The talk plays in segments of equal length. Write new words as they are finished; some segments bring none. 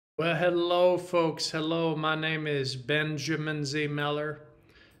Well, hello, folks. Hello, my name is Benjamin Z. Miller.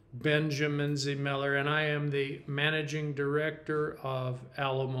 And I am the Managing Director of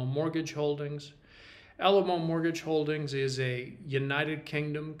Alamo Mortgage Holdings. Alamo Mortgage Holdings is a United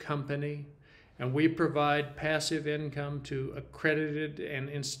Kingdom company, and we provide passive income to accredited and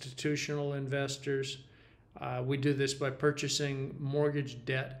institutional investors. We do this by purchasing mortgage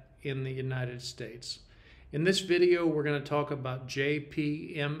debt in the United States. In this video, we're going to talk about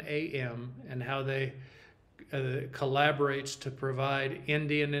JPMAM and how they collaborates to provide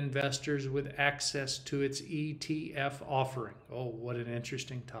Indian investors with access to its ETF offering. Oh, what an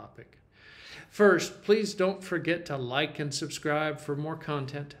interesting topic. First, please don't forget to like and subscribe for more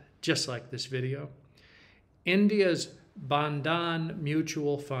content just like this video. India's Bandhan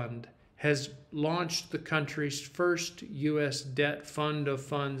Mutual Fund has launched the country's first U.S. debt fund of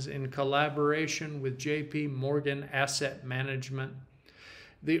funds in collaboration with JPMorgan Asset Management.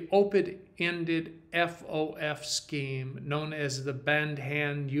 The open-ended FOF scheme, known as the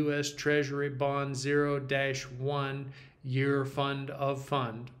Bandhan US Treasury Bond 0-1 Year Fund of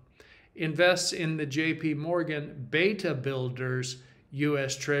Fund, invests in the JPMorgan BetaBuilders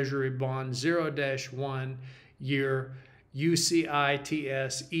US Treasury Bond 0-1 Year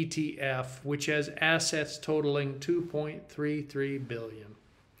Ucits ETF, which has assets totaling $2.33 billion.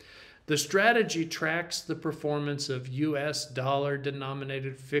 The strategy tracks the performance of U.S.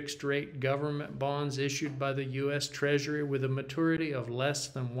 dollar-denominated fixed-rate government bonds issued by the U.S. Treasury with a maturity of less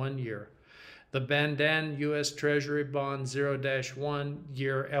than 1 year. The Bandhan US Treasury Bond 0-1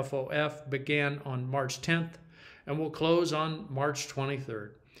 Year FOF began on March 10th and will close on March 23rd.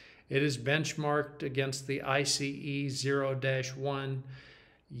 It is benchmarked against the ICE 0-1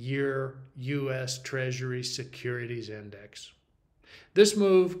 Year U.S. Treasury Securities Index. This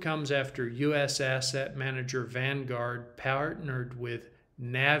move comes after U.S. asset manager Vanguard partnered with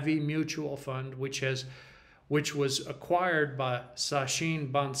Navi Mutual Fund, which was acquired by Sachin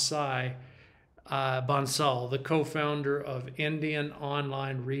Bansal, the co-founder of Indian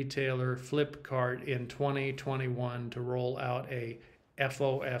online retailer Flipkart, in 2021 to roll out a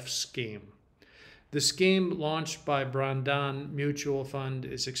FOF scheme. The scheme, launched by Bandhan Mutual Fund,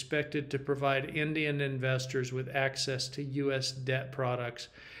 is expected to provide Indian investors with access to U.S. debt products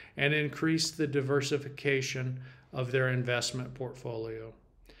and increase the diversification of their investment portfolio.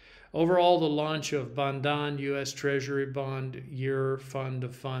 Overall, the launch of Bandhan US Treasury Bond Year Fund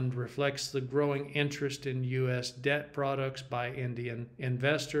of Fund reflects the growing interest in U.S. debt products by Indian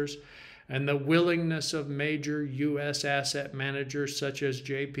investors and the willingness of major U.S. asset managers such as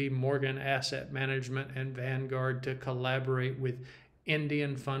JPMorgan Asset Management and Vanguard to collaborate with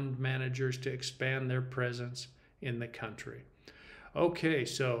Indian fund managers to expand their presence in the country. Okay,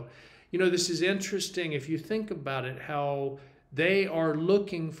 so, this is interesting if you think about it, how they are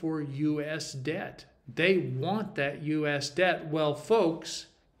looking for U.S. debt. They want that U.S. debt. Well, folks,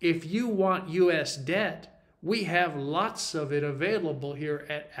 if you want U.S. debt, we have lots of it available here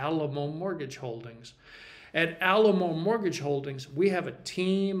at Alamo Mortgage Holdings. At Alamo Mortgage Holdings, we have a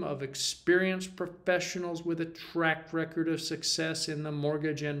team of experienced professionals with a track record of success in the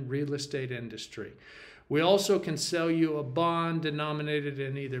mortgage and real estate industry. We also can sell you a bond denominated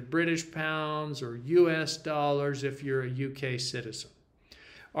in either British pounds or US dollars if you're a UK citizen.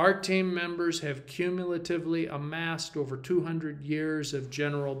 Our team members have cumulatively amassed over 200 years of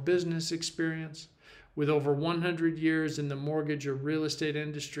general business experience, with over 100 years in the mortgage or real estate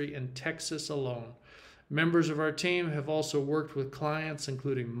industry in Texas alone. Members of our team have also worked with clients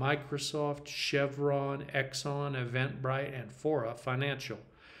including Microsoft, Chevron, Exxon, Eventbrite, and Fora Financial.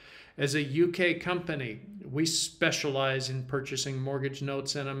 As a UK company, we specialize in purchasing mortgage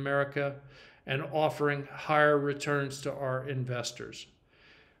notes in America and offering higher returns to our investors.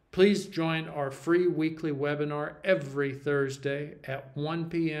 Please join our free weekly webinar every Thursday at 1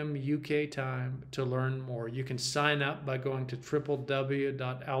 p.m. UK time to learn more. You can sign up by going to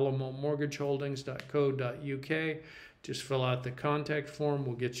www.alamomortgageholdings.co.uk. Just fill out the contact form.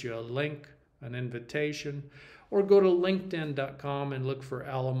 We'll get you a link, an invitation, or go to linkedin.com and look for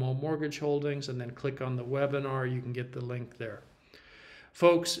Alamo Mortgage Holdings and then click on the webinar. You can get the link there.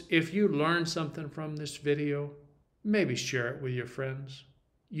 Folks, if you learned something from this video, maybe share it with your friends.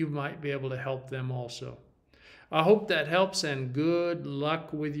 You might be able to help them also. I hope that helps, and good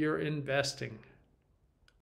luck with your investing.